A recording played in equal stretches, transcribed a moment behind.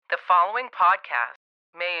following podcast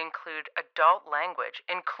may include adult language,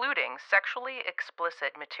 including sexually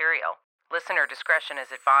explicit material. Listener discretion is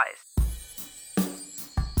advised.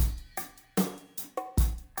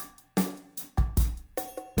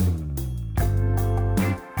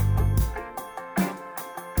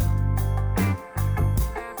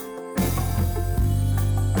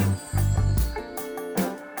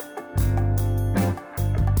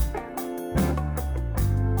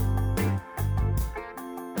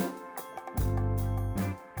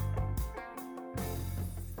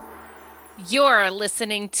 You're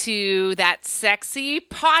listening to That Sexy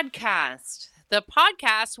Podcast, the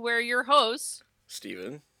podcast where your hosts,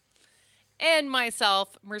 Steven, and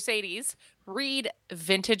myself, Mercedes, read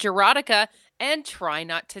vintage erotica and try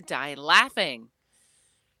not to die laughing.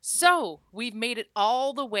 So, we've made it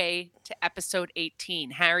all the way to episode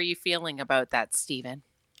 18. How are you feeling about that, Steven?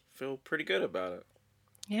 feel pretty good about it.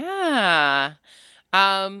 Yeah.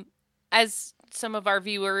 As some of our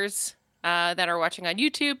viewers that are watching on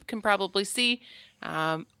YouTube can probably see,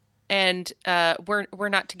 and we're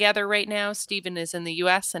not together right now. Steven is in the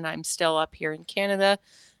US and I'm still up here in Canada.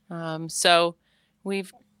 So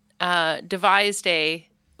we've devised a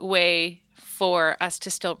way for us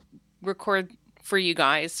to still record for you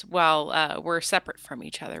guys while we're separate from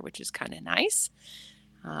each other, which is kind of nice.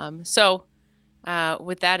 So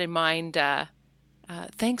with that in mind,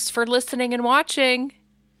 thanks for listening and watching.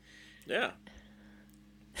 Yeah.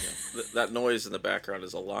 That noise in the background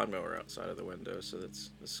is a lawnmower outside of the window, so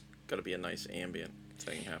it's got to be a nice ambient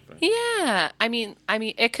thing happening. Yeah, I mean,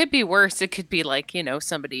 it could be worse. It could be like,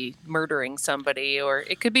 somebody murdering somebody, or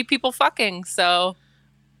it could be people fucking. So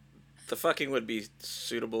The fucking would be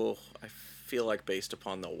suitable. I feel like based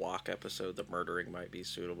upon the walk episode, the murdering might be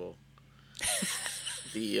suitable.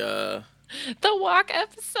 The walk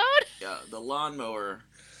episode. Yeah, the lawnmower.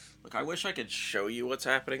 Look, I wish I could show you what's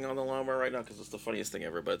happening on the lawnmower right now because it's the funniest thing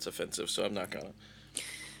ever, but it's offensive, so I'm not gonna.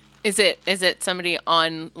 Is it somebody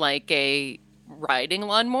on like a riding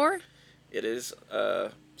lawnmower? It is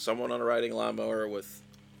someone on a riding lawnmower with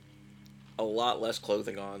a lot less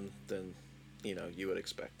clothing on than you would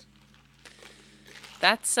expect.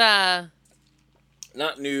 That's not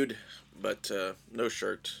nude, but no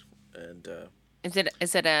shirt and. Is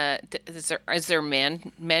there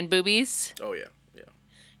man boobies? Oh yeah.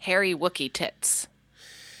 Hairy Wookiee tits.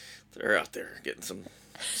 They're out there getting some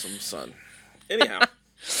sun. Anyhow.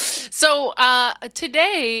 So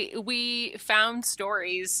today we found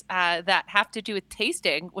stories that have to do with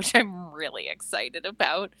tasting, which I'm really excited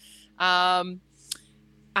about. I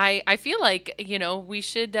feel like we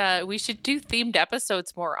should do themed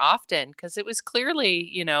episodes more often because it was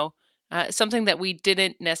clearly something that we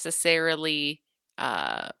didn't necessarily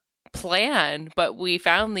plan, but we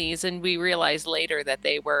found these and we realized later that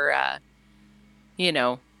they were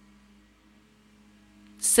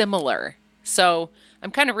similar. So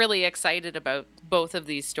I'm kind of really excited about both of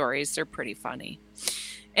these stories. They're pretty funny.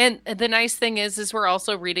 And the nice thing is we're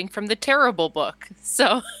also reading from the terrible book.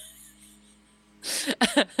 So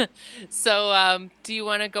do you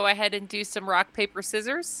want to go ahead and do some rock, paper,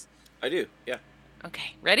 scissors? I do, yeah.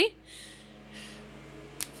 Okay, ready?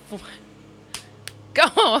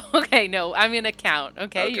 Go. Okay, no, I'm going to count.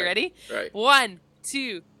 Okay, you ready? Right. 1,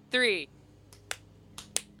 2, 3.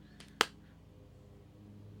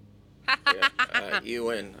 Yeah, you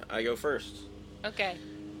win. I go first. Okay.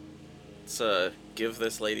 Let's give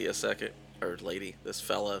this lady a second, or lady, this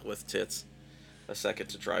fella with tits, a second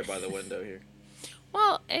to drive by the window here.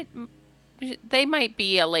 Well, they might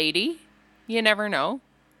be a lady. You never know.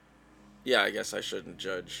 Yeah, I guess I shouldn't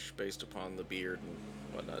judge based upon the beard and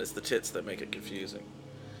whatnot. It's the tits that make it confusing.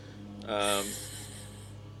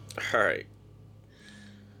 Alright.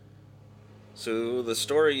 So, the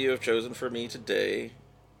story you have chosen for me today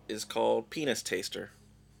is called Penis Taster.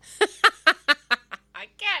 I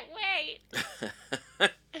can't wait.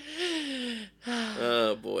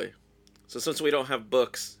 Oh, boy. So, since we don't have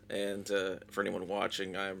books, and for anyone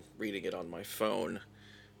watching, I'm reading it on my phone.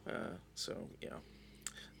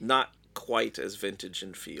 Not quite as vintage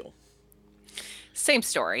in feel. Same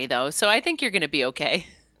story though, so I think you're gonna be okay.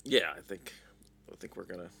 Yeah, I think we're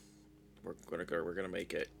gonna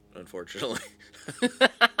make it. Unfortunately,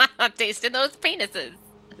 tasting those penises.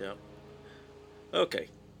 Yeah. Okay.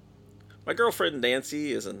 My girlfriend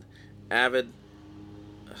Nancy is an avid.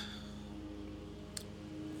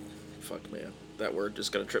 Fuck man, that word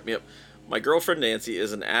just gonna trip me up. My girlfriend Nancy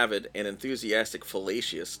is an avid and enthusiastic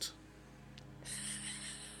fellaciist.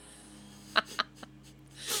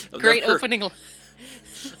 Great opening.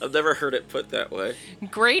 I've never heard it put that way.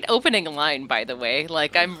 Great opening line, by the way.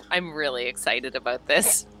 Like I'm really excited about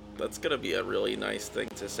this. That's gonna be a really nice thing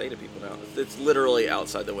to say to people now. It's literally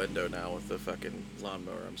outside the window now with the fucking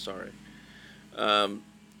lawnmower. I'm sorry. Um.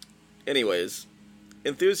 Anyways,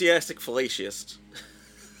 enthusiastic fallacious.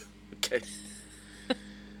 Okay.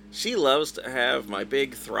 She loves to have my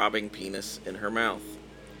big throbbing penis in her mouth.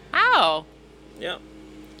 Ow. Yeah.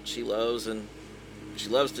 She loves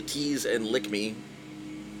to tease and lick me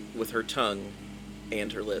with her tongue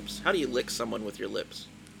and her lips. How do you lick someone with your lips?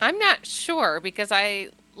 I'm not sure because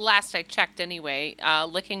last I checked anyway,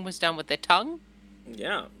 licking was done with the tongue.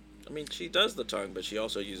 Yeah. I mean, she does the tongue, but she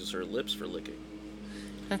also uses her lips for licking.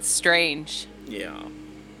 That's strange. Yeah.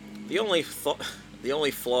 The only the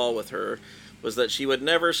only flaw with her was that she would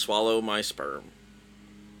never swallow my sperm.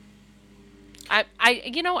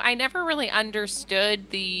 I never really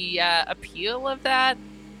understood the appeal of that.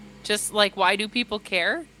 Just like, why do people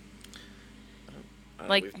care?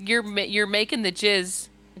 Like, you're making the jizz.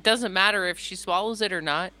 It doesn't matter if she swallows it or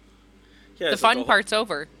not. Yeah, the fun part's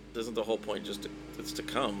over. Isn't the whole point just it's to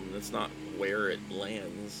come? It's not where it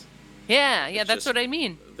lands. Yeah, It's that's just what I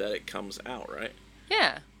mean. that it comes out, right?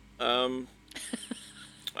 Yeah.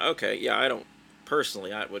 Okay, yeah, I don't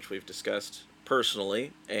personally, which we've discussed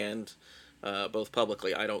personally and both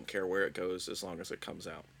publicly, I don't care where it goes as long as it comes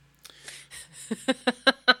out.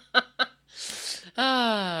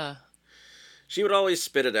 She would always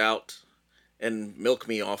spit it out and milk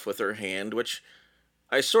me off with her hand, which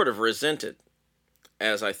I sort of resented,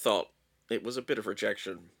 as I thought it was a bit of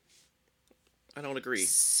rejection. I don't agree.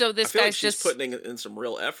 So this I feel guy's like she's just putting in some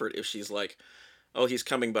real effort if she's like, oh, he's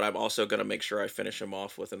coming, but I'm also going to make sure I finish him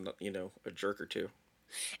off with a jerk or two.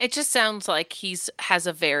 It just sounds like has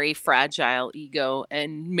a very fragile ego,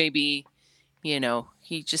 and maybe,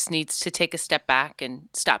 he just needs to take a step back and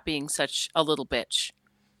stop being such a little bitch.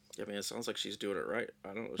 I mean, it sounds like she's doing it right.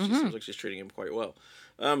 I don't know. She seems like she's treating him quite well.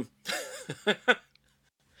 All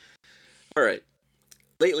right.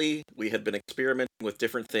 Lately, we had been experimenting with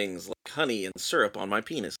different things like honey and syrup on my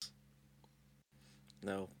penis.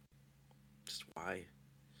 No. Just why?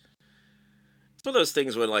 It's one of those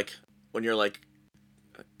things when you're like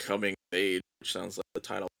coming of age, which sounds like the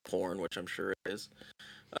title of porn, which I'm sure it is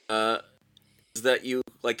that you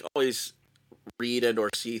like always read and or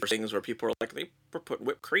see things where people are like, they put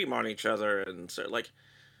whipped cream on each other, and so like,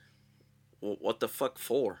 well, what the fuck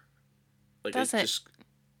for? Like, it just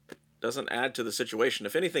doesn't add to the situation.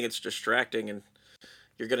 If anything, it's distracting, and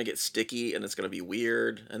you're gonna get sticky, and it's gonna be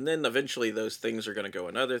weird, and then eventually those things are gonna go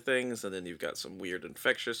in other things, and then you've got some weird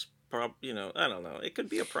infectious I don't know. It could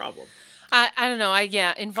be a problem. I don't know.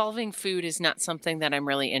 Involving food is not something that I'm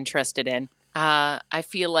really interested in. I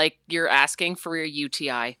feel like you're asking for a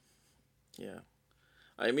UTI. Yeah.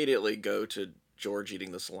 I immediately go to George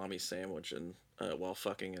eating the salami sandwich and while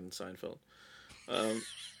fucking in Seinfeld.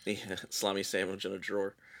 Yeah, salami sandwich in a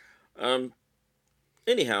drawer.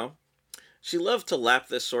 Anyhow, she loved to lap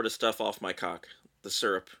this sort of stuff off my cock. The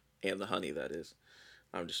syrup and the honey, that is.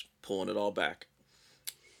 I'm just pulling it all back.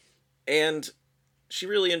 And she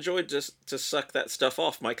really enjoyed to suck that stuff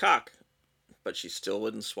off my cock. But she still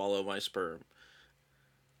wouldn't swallow my sperm.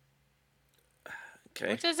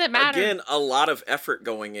 Okay. What does it matter? Again, a lot of effort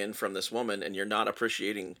going in from this woman, and you're not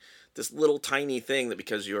appreciating this little tiny thing that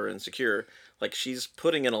because you're insecure. Like, she's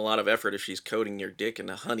putting in a lot of effort if she's coating your dick in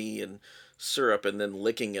honey and syrup and then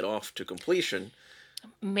licking it off to completion.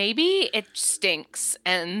 Maybe it stinks,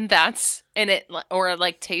 or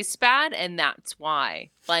like tastes bad, and that's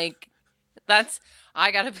why. Like,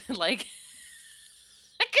 I gotta be like.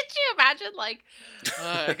 Could you imagine, like,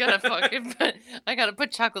 I gotta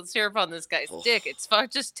put chocolate syrup on this guy's dick. It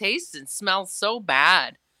just tastes and smells so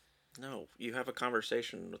bad. No, you have a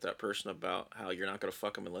conversation with that person about how you're not gonna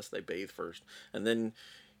fuck them unless they bathe first, and then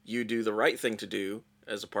you do the right thing to do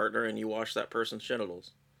as a partner, and you wash that person's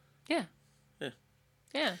genitals. Yeah. Yeah.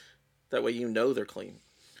 Yeah. That way you know they're clean.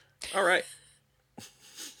 All right.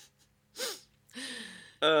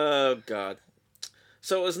 Oh God.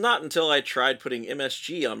 So it was not until I tried putting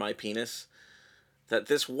MSG on my penis that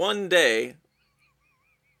this one day...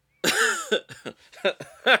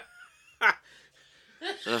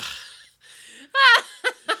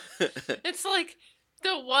 It's like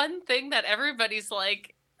the one thing that everybody's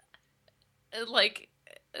like,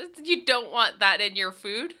 you don't want that in your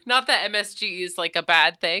food. Not that MSG is like a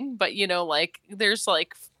bad thing, but like there's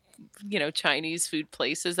like, Chinese food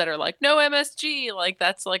places that are like, no MSG. Like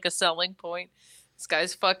that's like a selling point. This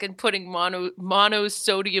guy's fucking putting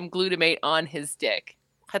monosodium glutamate on his dick.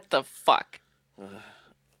 What the fuck?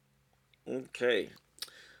 Okay.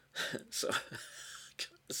 So,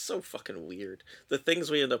 it's so fucking weird. The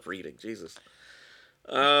things we end up reading, Jesus.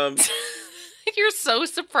 You're so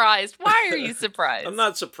surprised. Why are you surprised? I'm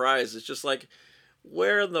not surprised. It's just like,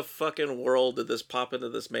 where in the fucking world did this pop into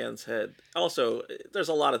this man's head? Also, there's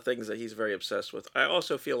a lot of things that he's very obsessed with. I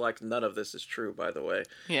also feel like none of this is true, by the way.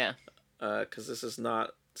 Yeah. Because this is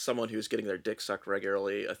not someone who's getting their dick sucked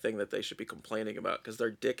regularly a thing that they should be complaining about, because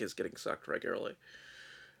their dick is getting sucked regularly.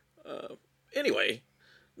 Anyway,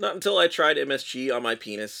 not until I tried MSG on my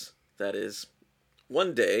penis, that is.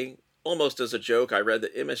 One day, almost as a joke, I read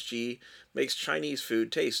that MSG makes Chinese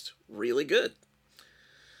food taste really good.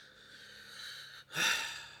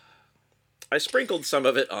 I sprinkled some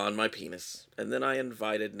of it on my penis, and then I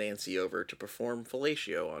invited Nancy over to perform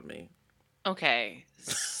fellatio on me. Okay,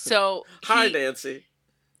 so Hi, Nancy.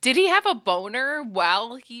 Did he have a boner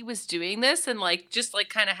while he was doing this, and just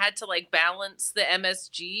kind of had to balance the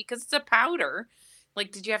MSG because it's a powder?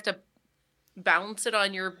 Did you have to balance it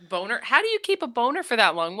on your boner? How do you keep a boner for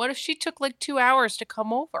that long? What if she took 2 hours to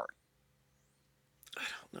come over? I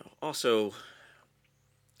don't know. Also,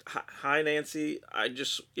 hi, Nancy. I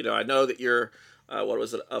just, I know that you're, a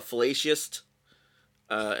fellatiist,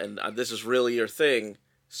 and this is really your thing.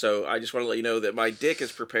 So I just want to let you know that my dick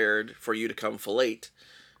is prepared for you to come fellate,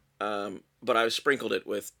 but I've sprinkled it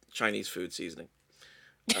with Chinese food seasoning.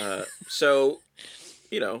 So,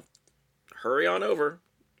 hurry on over.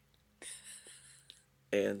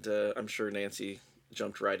 And I'm sure Nancy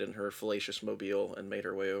jumped right in her fallacious mobile and made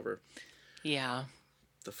her way over. Yeah.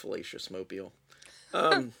 The fallacious mobile.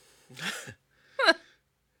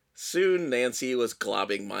 Soon Nancy was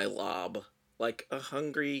globbing my lob like a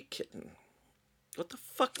hungry kitten. What the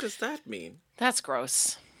fuck does that mean? That's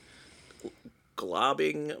gross.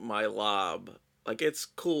 Globbing my lob. It's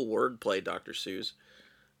cool wordplay, Dr. Seuss.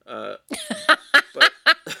 But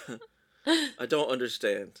I don't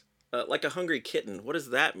understand. Like a hungry kitten. What does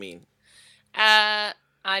that mean? I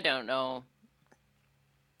don't know.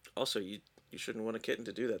 Also, you shouldn't want a kitten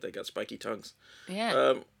to do that. They got spiky tongues.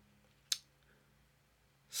 Yeah.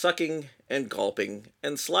 Sucking and gulping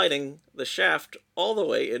and sliding the shaft all the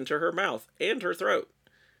way into her mouth and her throat.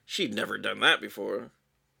 She'd never done that before.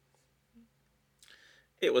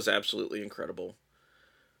 It was absolutely incredible.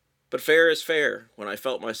 But fair is fair. When I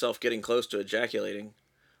felt myself getting close to ejaculating,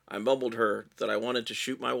 I mumbled her that I wanted to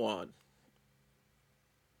shoot my wad.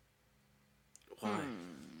 Why?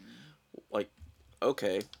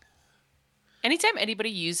 Okay. Anytime anybody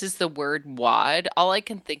uses the word wad, all I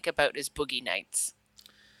can think about is Boogie Nights.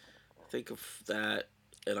 Think of that,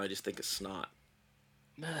 and I just think of snot.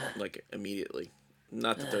 Immediately.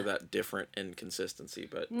 Not that they're that different in consistency,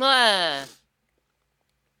 but...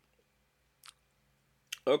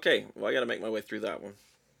 Okay, well, I gotta make my way through that one.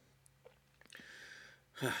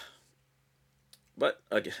 But,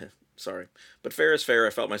 again, sorry. But fair is fair,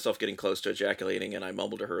 I felt myself getting close to ejaculating, and I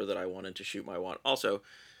mumbled to her that I wanted to shoot my wad. Also,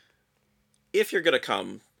 if you're gonna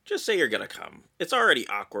come, just say you're gonna come. It's already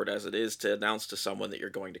awkward as it is to announce to someone that you're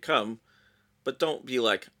going to come, but don't be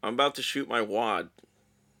like, I'm about to shoot my wad.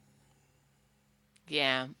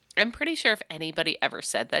 Yeah, I'm pretty sure if anybody ever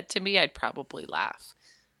said that to me, I'd probably laugh.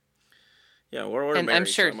 Yeah, we're married, I'm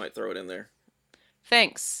sure so I might throw it in there.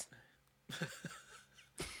 Thanks.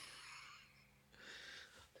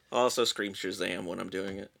 I'll also scream Shazam when I'm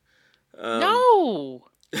doing it. No!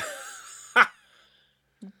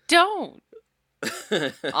 Don't!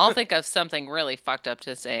 I'll think of something really fucked up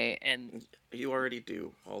to say, and... You already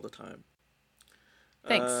do, all the time.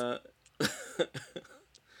 Thanks.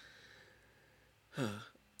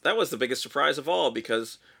 That was the biggest surprise of all,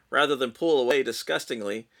 because rather than pull away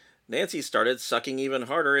disgustingly, Nancy started sucking even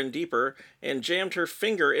harder and deeper and jammed her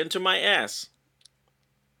finger into my ass.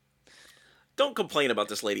 Don't complain about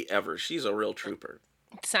this lady ever. She's a real trooper.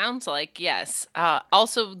 Sounds like, yes.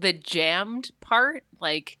 Also, the jammed part,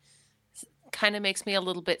 kind of makes me a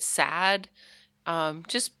little bit sad.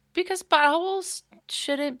 Just because buttholes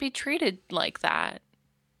shouldn't be treated like that.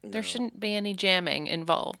 No. There shouldn't be any jamming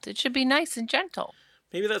involved. It should be nice and gentle.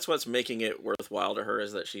 Maybe that's what's making it worthwhile to her,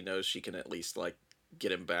 is that she knows she can at least,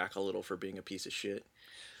 get him back a little for being a piece of shit.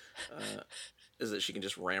 Is that she can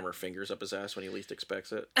just ram her fingers up his ass when he least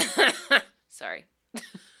expects it. Sorry.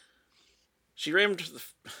 She rammed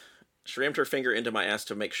her finger into my ass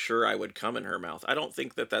to make sure I would come in her mouth. I don't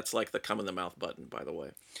think that that's the come in the mouth button, by the way.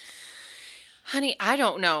 Honey, I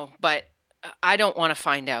don't know, but I don't want to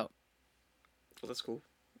find out. Well, that's cool.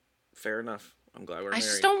 Fair enough. I'm glad we're married.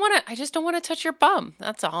 I just don't want to touch your bum.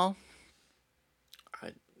 That's all.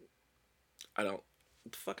 I don't...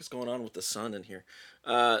 What the fuck is going on with the sun in here?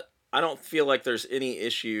 I don't feel like there's any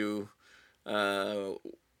issue... no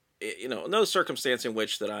circumstance in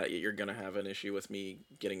which you're gonna have an issue with me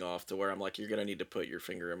getting off to where I'm like, you're gonna need to put your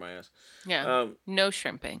finger in my ass. Yeah. No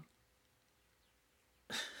shrimping.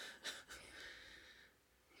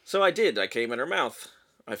 So I did. I came in her mouth.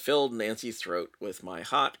 I filled Nancy's throat with my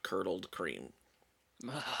hot, curdled cream.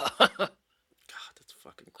 God, that's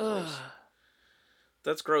fucking gross.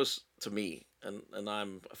 That's gross to me, and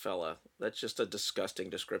I'm a fella. That's just a disgusting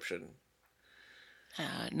description.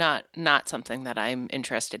 Not something that I'm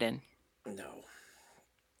interested in. No.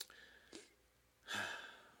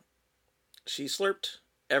 She slurped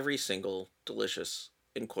every single delicious,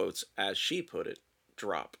 in quotes, as she put it,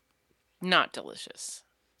 drop. Not delicious.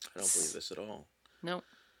 I don't believe this at all. Nope.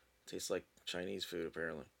 Tastes like Chinese food,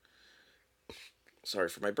 apparently. Sorry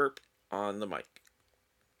for my burp on the mic.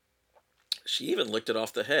 She even licked it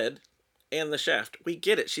off the head and the shaft. We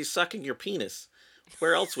get it. She's sucking your penis.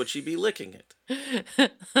 Where else would she be licking it?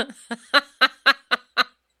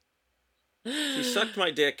 She sucked my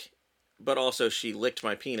dick, but also she licked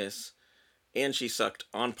my penis, and she sucked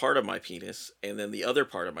on part of my penis, and then the other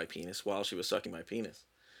part of my penis while she was sucking my penis.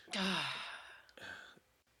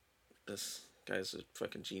 This guy's a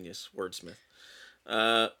fucking genius wordsmith.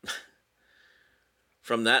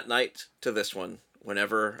 From that night to this one,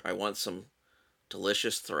 whenever I want some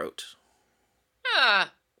delicious throat. God,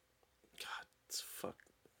 it's fuck.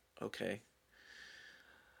 Okay.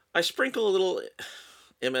 I sprinkle a little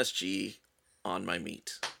MSG on my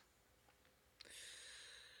meat.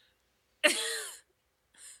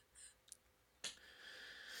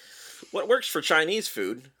 What works for Chinese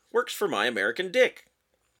food works for my American dick.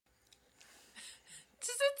 Does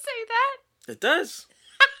it say that? It does.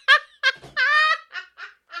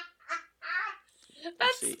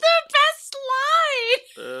 That's the best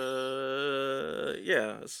line.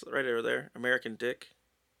 Yeah, it's right over there. American dick.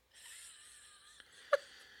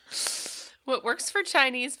 What works for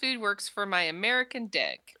Chinese food works for my American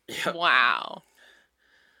dick. Yep. Wow.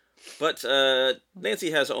 But Nancy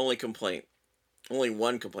has only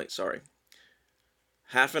one complaint, sorry.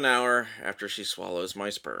 Half an hour after she swallows my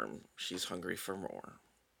sperm, she's hungry for more.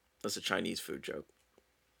 That's a Chinese food joke.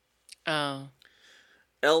 Oh.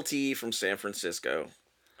 LT from San Francisco.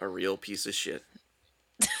 A real piece of shit.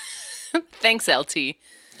 Thanks, LT.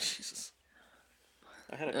 Jesus.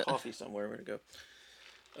 I had a coffee somewhere. Where'd it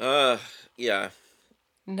go? Yeah.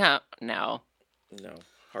 No. No.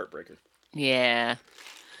 Heartbreaker. Yeah.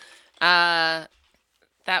 That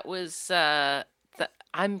was,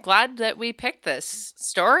 I'm glad that we picked this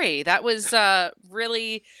story. That was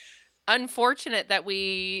really unfortunate that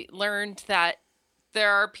we learned that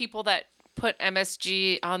there are people that put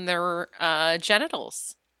MSG on their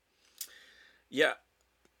genitals. Yeah.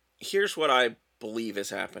 Here's what I believe is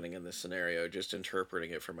happening in this scenario, just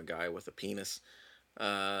interpreting it from a guy with a penis.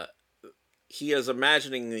 He is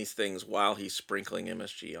imagining these things while he's sprinkling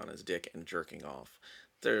MSG on his dick and jerking off.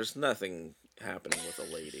 There's nothing happening with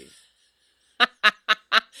a lady.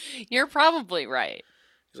 You're probably right.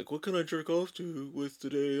 He's like, what can I jerk off with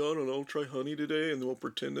today? I don't know, I'll try honey today, and then I'll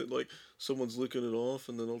pretend that, like, someone's licking it off,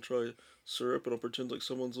 and then I'll try syrup, and I'll pretend like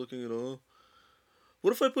someone's licking it off.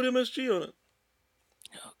 What if I put MSG on it?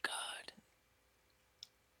 Oh, God.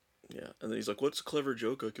 Yeah, and then he's like, what's a clever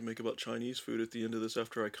joke I can make about Chinese food at the end of this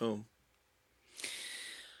after I come?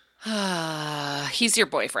 He's your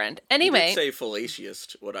boyfriend. Anyway. He did say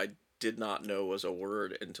fallacious, what I did not know was a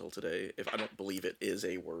word until today. If I don't believe it is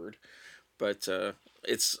a word. But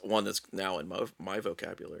it's one that's now in my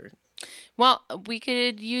vocabulary. Well, we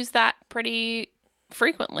could use that pretty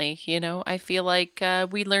frequently, you know. I feel like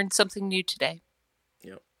we learned something new today.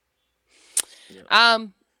 Yep.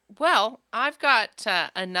 Well, I've got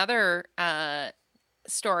another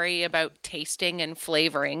story about tasting and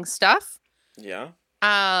flavoring stuff. Yeah.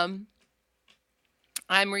 I'm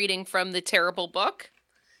reading from the Terrible Book.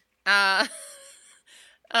 And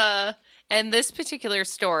this particular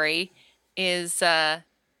story is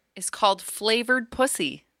called Flavored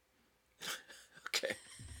Pussy. Okay.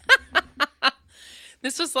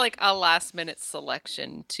 This was like a last minute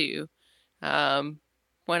selection too.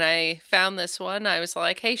 When I found this one, I was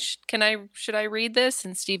like, "Hey, should I read this?"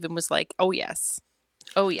 And Stephen was like, "Oh yes,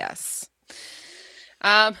 oh yes."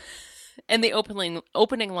 And the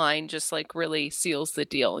opening line just like really seals the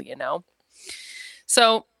deal, you know.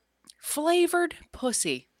 So, flavored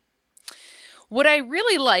pussy. What I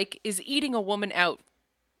really like is eating a woman out.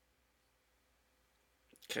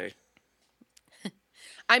 Okay.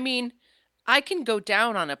 I mean, I can go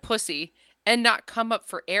down on a pussy and not come up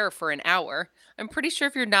for air for an hour. I'm pretty sure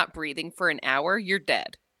if you're not breathing for an hour, you're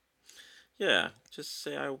dead. Yeah, just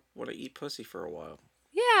say I want to eat pussy for a while.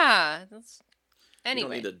 Yeah. You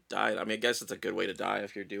Anyway. don't need to die. I mean, I guess it's a good way to die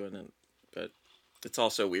if you're doing it, but it's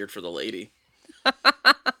also weird for the lady.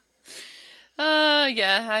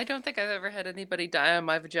 Yeah, I don't think I've ever had anybody die on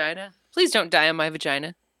my vagina. Please don't die on my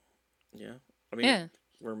vagina. Yeah. I mean, yeah.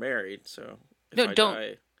 we're married, so if No, I don't.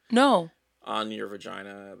 die No. on your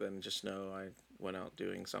vagina, then just know I went out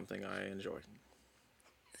doing something I enjoyed.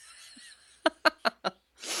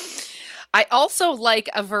 I also like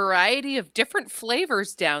a variety of different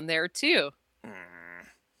flavors down there, too.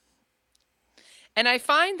 And I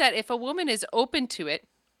find that if a woman is open to it,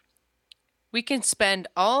 we can spend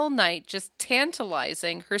all night just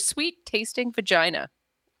tantalizing her sweet-tasting vagina.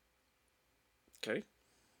 Okay.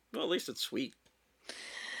 Well, at least it's sweet.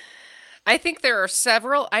 I think there are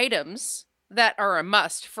several items that are a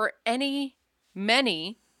must for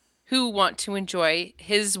many who want to enjoy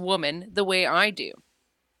his woman the way I do.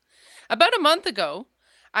 About a month ago,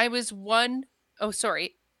 I was one oh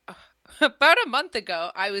sorry. About a month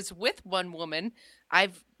ago, I was with one woman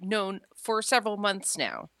I've known for several months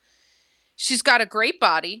now. She's got a great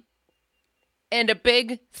body and a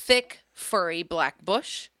big, thick, furry black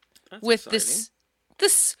bush That's with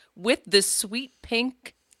exciting. with the sweet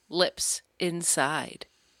pink lips inside.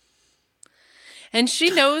 And she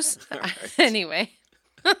knows Alright. anyway.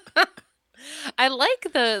 I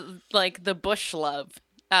like the bush love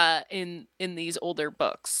in these older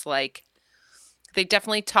books. Like they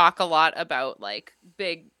definitely talk a lot about like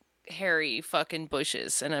big hairy fucking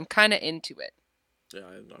bushes, and I'm kind of into it. Yeah,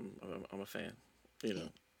 I'm a fan. You know.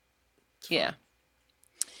 Yeah. Fun.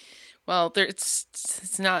 Well,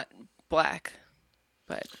 it's not black,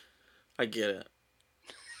 but I get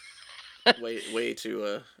it. way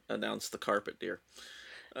to announce the carpet, dear.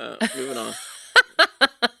 Moving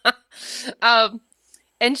on.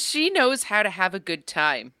 And she knows how to have a good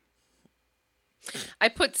time. I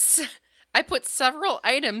put several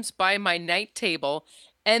items by my night table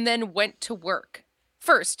and then went to work.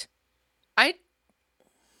 First, I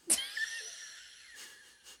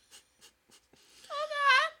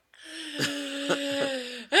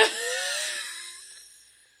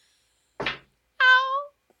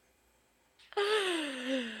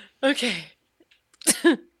Okay.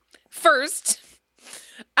 First,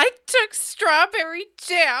 I took strawberry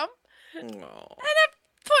jam Aw. and I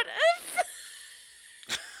put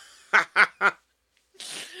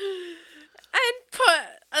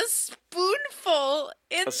a spoonful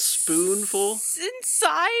A spoonful?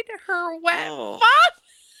 inside her wet Oh. mouth.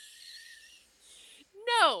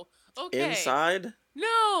 No. Okay. Inside?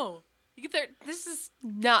 No. This is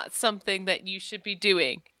not something that you should be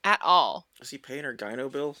doing at all. Is he paying her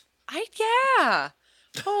gyno bills? Yeah.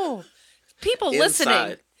 Oh, people listening.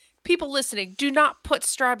 Inside. People listening, do not put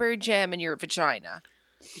strawberry jam in your vagina.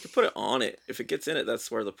 You can put it on it. If it gets in it, that's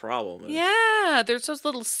where the problem is. Yeah, there's those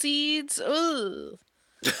little seeds. Ugh.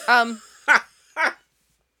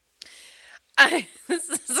 This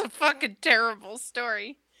is a fucking terrible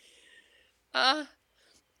story. I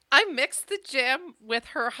mixed the jam with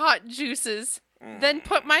her hot juices, then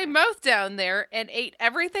put my mouth down there and ate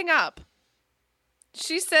everything up.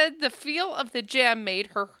 She said the feel of the jam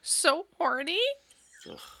made her so horny.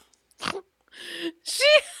 She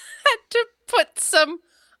had to put some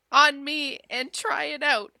on me and try it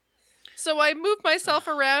out. So I moved myself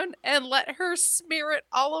around and let her smear it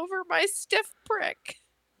all over my stiff prick.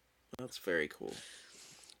 That's very cool.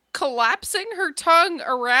 Collapsing her tongue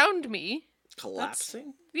around me.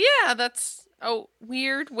 Collapsing? That's a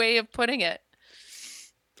weird way of putting it.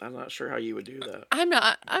 I'm not sure how you would do that. I'm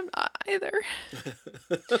not either.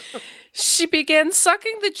 She began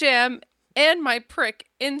sucking the jam and my prick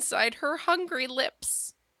inside her hungry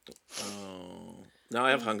lips. Oh. Now I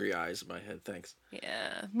have hungry eyes in my head, thanks.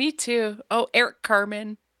 Yeah, me too. Oh, Eric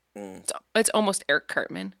Carmen. It's almost Eric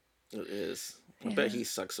Cartman. It is. I bet he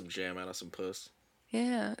sucks some jam out of some puss.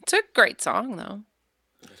 Yeah, it's a great song though.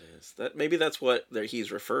 It is. Maybe that's what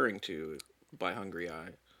he's referring to by Hungry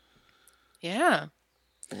Eye. Yeah.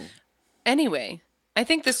 Anyway, I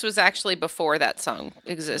think this was actually before that song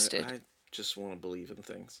existed. I just want to believe in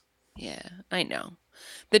things. Yeah, I know.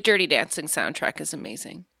 The Dirty Dancing soundtrack is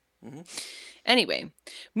amazing. Mm-hmm. Anyway,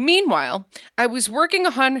 meanwhile, I was working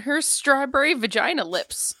on her strawberry vagina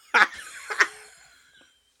lips.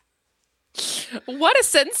 What a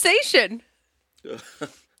sensation!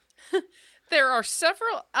 There are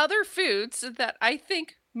several other foods that I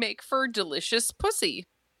think make for delicious pussy.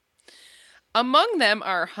 Among them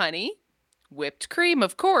are honey, whipped cream,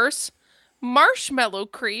 of course, marshmallow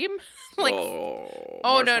cream. No.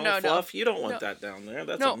 Fluff? You don't want that down there.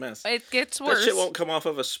 That's a mess. It gets worse. That shit won't come off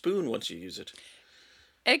of a spoon once you use it.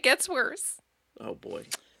 It gets worse. Oh boy.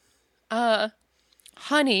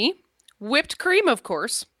 Honey, whipped cream, of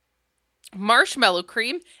course, marshmallow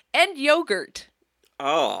cream, and yogurt.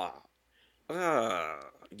 Oh.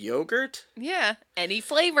 Yogurt? Yeah, any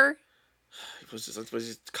flavor. Was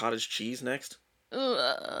it cottage cheese next?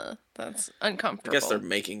 That's I uncomfortable. guess they're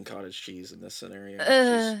making cottage cheese in this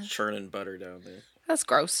scenario. She's churning butter down there. That's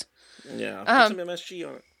gross. Yeah, put some MSG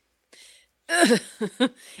on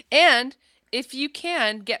it. And if you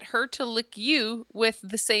can get her to lick you with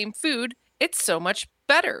the same food, it's so much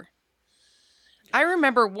better. I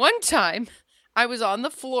remember one time I was on the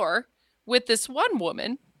floor with this one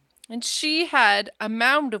woman, and she had a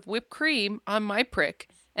mound of whipped cream on my prick,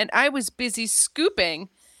 and I was busy scooping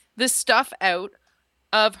the stuff out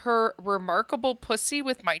of her remarkable pussy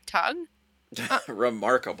with my tongue.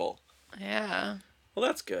 Remarkable. Yeah. Well,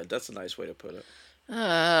 that's good. That's a nice way to put it.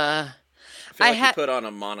 I feel like you put on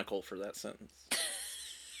a monocle for that sentence.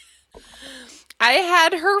 I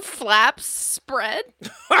had her flaps spread.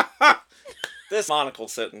 This monocle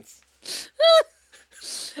sentence.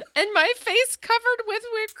 And my face covered with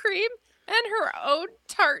whipped cream and her own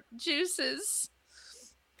tart juices.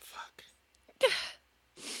 Fuck.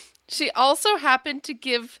 She also happened to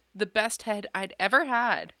give the best head I'd ever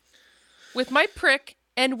had. With my prick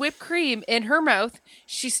and whipped cream in her mouth,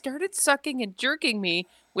 she started sucking and jerking me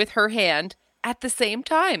with her hand at the same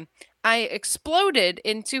time. I exploded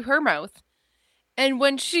into her mouth, and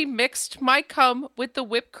when she mixed my cum with the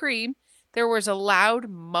whipped cream, there was a loud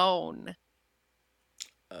moan,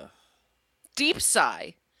 deep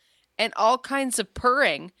sigh, and all kinds of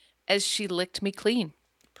purring as she licked me clean.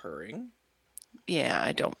 Purring? Yeah,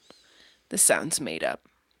 I don't. This sounds made up.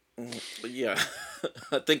 Yeah.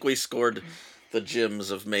 I think we scored the gems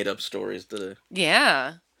of made up stories today.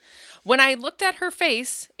 Yeah. When I looked at her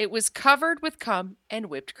face, it was covered with cum and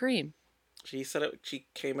whipped cream. She said she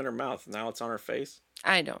came in her mouth. Now it's on her face?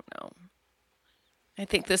 I don't know. I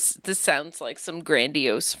think this sounds like some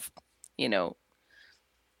grandiose, He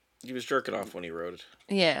was jerking off when he wrote it.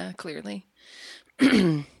 Yeah, clearly.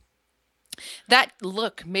 That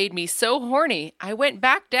look made me so horny, I went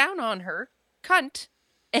back down on her, cunt,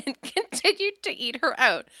 and continued to eat her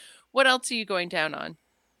out. What else are you going down on?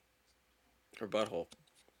 Her butthole.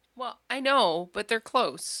 Well, I know, but they're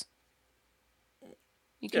close.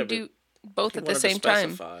 You can do both at the same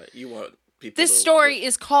time. You want people. This story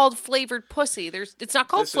is called Flavored Pussy. It's not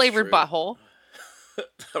called Flavored Butthole.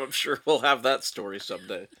 I'm sure we'll have that story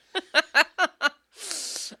someday.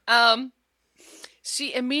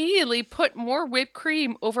 She immediately put more whipped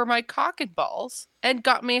cream over my cock and balls and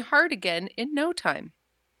got me hard again in no time.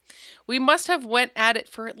 We must have went at it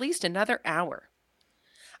for at least another hour.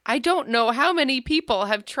 I don't know how many people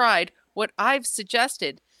have tried what I've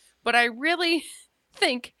suggested, but I really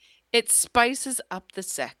think it spices up the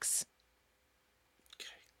sex. Okay.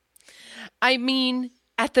 I mean,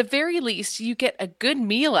 at the very least, you get a good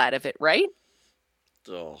meal out of it, right?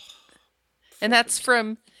 Oh. And that's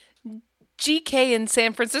from GK in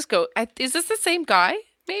San Francisco. Is this the same guy,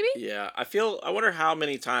 maybe? Yeah, I wonder how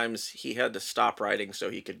many times he had to stop writing so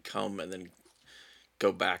he could come and then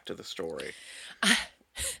go back to the story.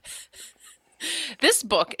 This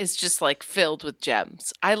book is just like filled with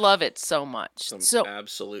gems. I love it so much. Some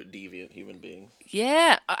absolute deviant human being.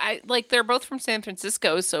 Yeah, they're both from San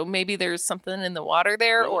Francisco, so maybe there's something in the water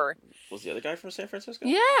there. Really? Or was the other guy from San Francisco?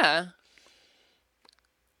 Yeah.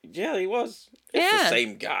 Yeah, he was. It's the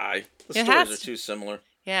same guy. The stories are too similar.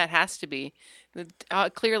 Yeah, it has to be. It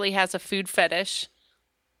clearly has a food fetish.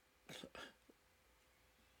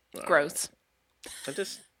 Gross.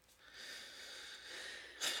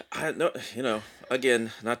 I know,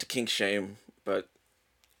 again, not to kink shame, but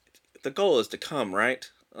the goal is to come, right?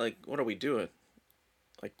 Like, what are we doing?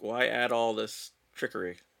 Like, why add all this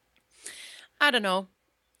trickery? I don't know.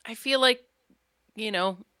 I feel like,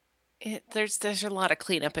 there's a lot of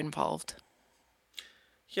cleanup involved.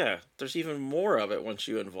 Yeah, there's even more of it once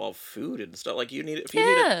you involve food and stuff. Like,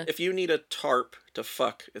 if you need a tarp to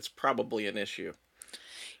fuck, it's probably an issue.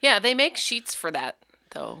 Yeah, they make sheets for that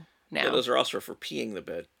though now. Yeah, those are also for peeing the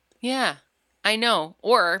bed. Yeah, I know.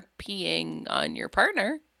 Or peeing on your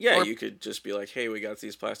partner. Yeah, you could just be like, hey, we got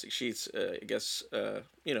these plastic sheets. I guess,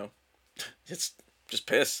 it's just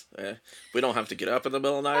piss. We don't have to get up in the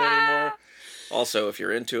middle of the night anymore. Also, if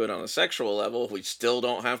you're into it on a sexual level, we still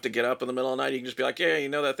don't have to get up in the middle of the night. You can just be like, yeah,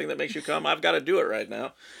 that thing that makes you come? I've got to do it right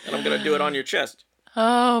now. And I'm going to do it on your chest.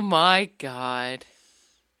 Oh, my God.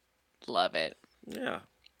 Love it. Yeah.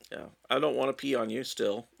 I don't want to pee on you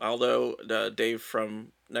still. Although Dave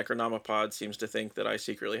from Necronomipod seems to think that I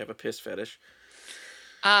secretly have a piss fetish.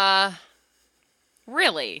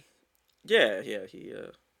 Really? Yeah. He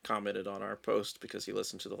commented on our post because he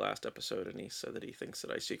listened to the last episode and he said that he thinks that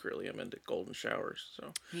I secretly am into golden showers.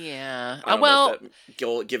 So yeah, I don't know if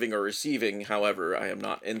that giving or receiving. However, I am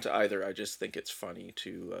not into either. I just think it's funny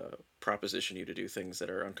to proposition you to do things that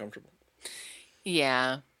are uncomfortable.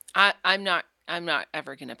 Yeah, I'm not I'm not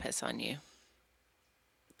ever gonna piss on you.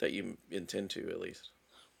 That you intend to, at least.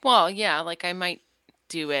 Well, yeah, like I might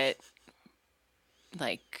do it,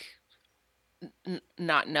 like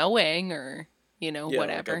not knowing, or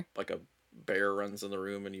whatever. Like a bear runs in the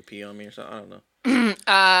room and you pee on me or something. I don't know.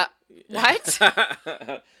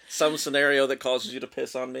 What? Some scenario that causes you to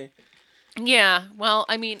piss on me. Yeah. Well,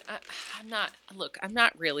 I mean, I'm not. Look, I'm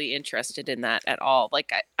not really interested in that at all.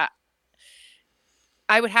 Like,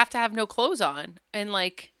 I would have to have no clothes on, and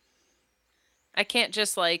like, I can't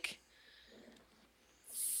just like,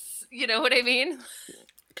 you know what I mean?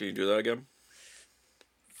 Can you do that again?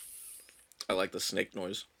 I like the snake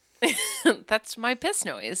noise. That's my piss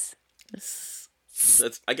noise.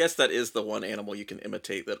 I guess that is the one animal you can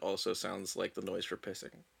imitate that also sounds like the noise for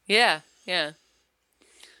pissing. Yeah, yeah.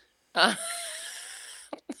 I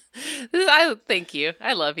thank you.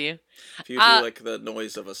 I love you. If you do like the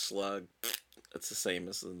noise of a slug, it's the same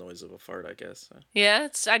as the noise of a fart, I guess. Yeah,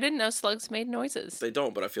 I didn't know slugs made noises. They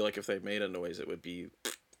don't, but I feel like if they made a noise, it would be.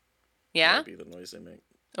 Yeah. That would be the noise they make.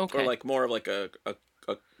 Okay. Or like more of like a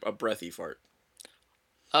breathy fart.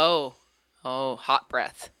 Oh, hot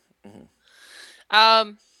breath.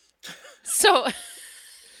 Mm-hmm. So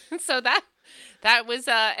that was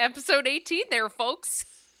episode 18 there, folks.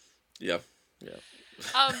 Yeah.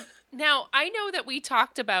 Now I know that we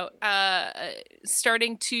talked about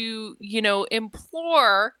starting to,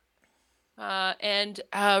 implore and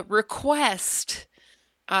request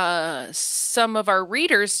some of our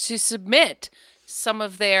readers to submit some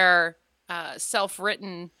of their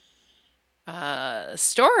self-written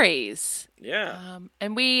stories. Yeah.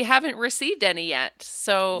 And we haven't received any yet.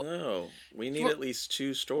 So no, we need at least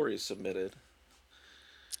 2 stories submitted.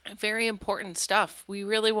 Very important stuff. We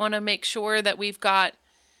really want to make sure that we've got,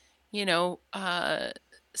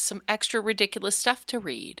 some extra ridiculous stuff to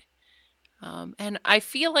read. And I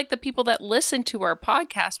feel like the people that listen to our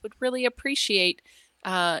podcast would really appreciate,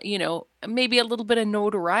 maybe a little bit of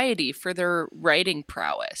notoriety for their writing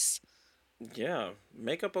prowess. Yeah,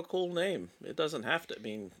 make up a cool name. It doesn't have to. I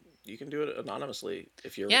mean, you can do it anonymously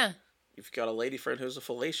if you've got a lady friend who's a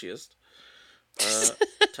fallacious.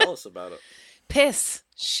 Tell us about it. Piss,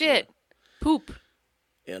 shit, poop,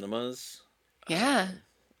 enemas. Yeah.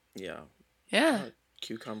 Yeah.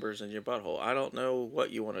 Cucumbers in your butthole. I don't know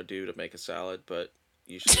what you want to do to make a salad, but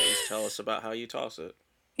you should at least tell us about how you toss it.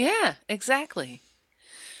 Yeah, exactly.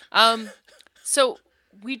 So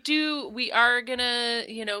we are gonna,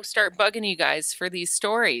 start bugging you guys for these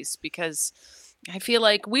stories, because I feel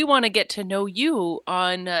like we want to get to know you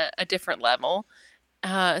on a different level.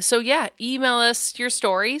 So yeah, email us your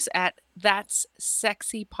stories at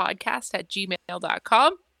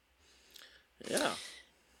that'ssexypodcast@gmail.com. Yeah.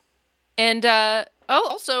 And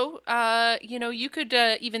also, you could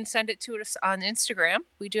even send it to us on Instagram.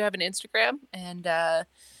 We do have an Instagram, and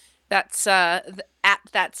that's at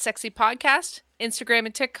That Sexy Podcast, Instagram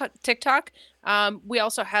and TikTok. We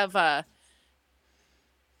also have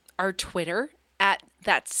our Twitter at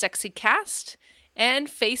That Sexy Cast, and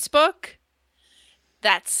Facebook.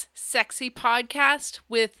 That's Sexy Podcast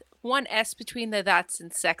with one S between the that's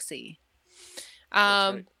and sexy.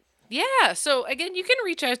 That's right. Yeah. So again, you can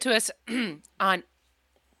reach out to us on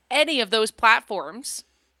any of those platforms.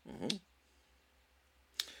 Mm-hmm.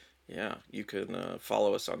 Yeah, you can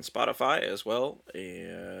follow us on Spotify as well.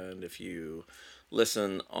 And if you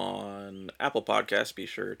listen on Apple Podcasts, be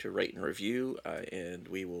sure to rate and review, and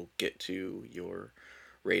we will get to your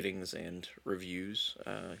ratings and reviews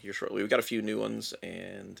here shortly. We've got a few new ones,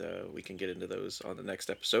 and we can get into those on the next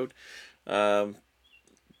episode.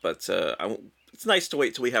 But it's nice to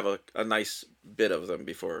wait till we have a nice bit of them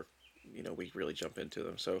before we really jump into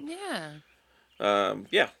them. So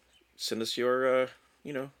send us your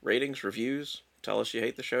ratings, reviews. Tell us you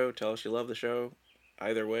hate the show. Tell us you love the show.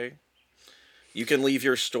 Either way, you can leave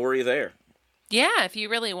your story there. Yeah, if you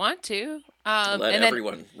really want to. Let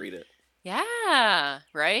everyone read it. Yeah,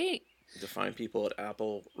 right? The fine people at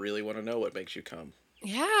Apple really want to know what makes you come.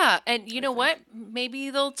 Yeah, and you know what? Maybe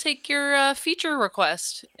they'll take your feature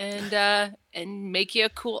request and make you a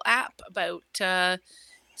cool app about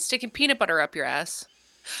sticking peanut butter up your ass.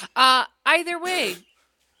 Either way,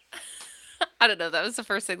 I don't know. That was the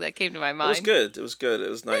first thing that came to my mind. It was good. It was good. It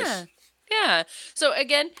was nice. Yeah. So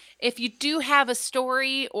again, if you do have a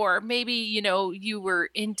story, or maybe you were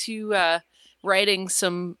into writing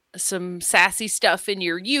some sassy stuff in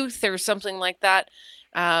your youth or something like that,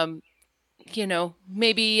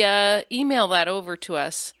 maybe email that over to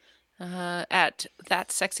us at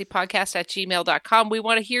thatsexypodcast@gmail.com. We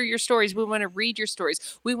want to hear your stories. We want to read your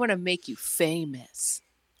stories. We want to make you famous.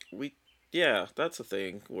 Yeah, that's a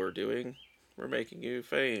thing we're doing We're making you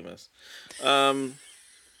famous.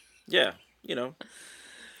 Yeah, you know.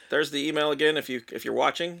 There's the email again if you're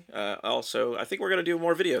watching. Also, I think we're gonna do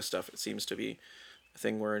more video stuff. It seems to be a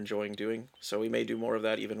thing we're enjoying doing. So we may do more of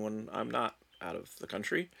that even when I'm not out of the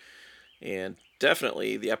country. And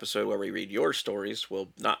definitely the episode where we read your stories will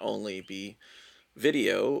not only be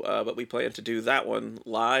video, but we plan to do that one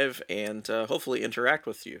live and hopefully interact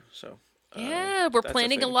with you. So yeah, we're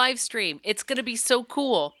planning a live stream. It's gonna be so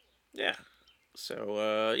cool. Yeah.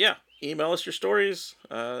 So yeah, email us your stories.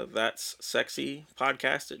 That's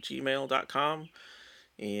sexypodcast@gmail.com.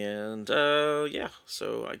 And yeah,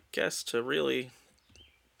 so I guess to really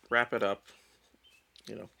wrap it up,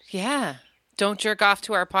 Yeah. Don't jerk off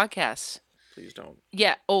to our podcast. Please don't.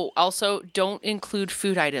 Yeah. Oh, also, don't include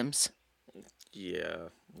food items. Yeah.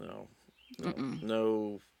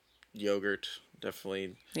 No yogurt.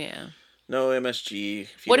 Definitely. Yeah. No MSG.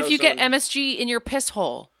 What if you get MSG in your piss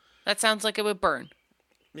hole? That sounds like it would burn.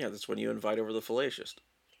 Yeah, that's when you invite over the fallacist.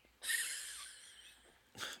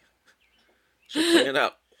 She'll clean it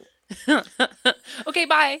up. Okay,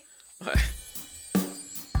 bye. Bye.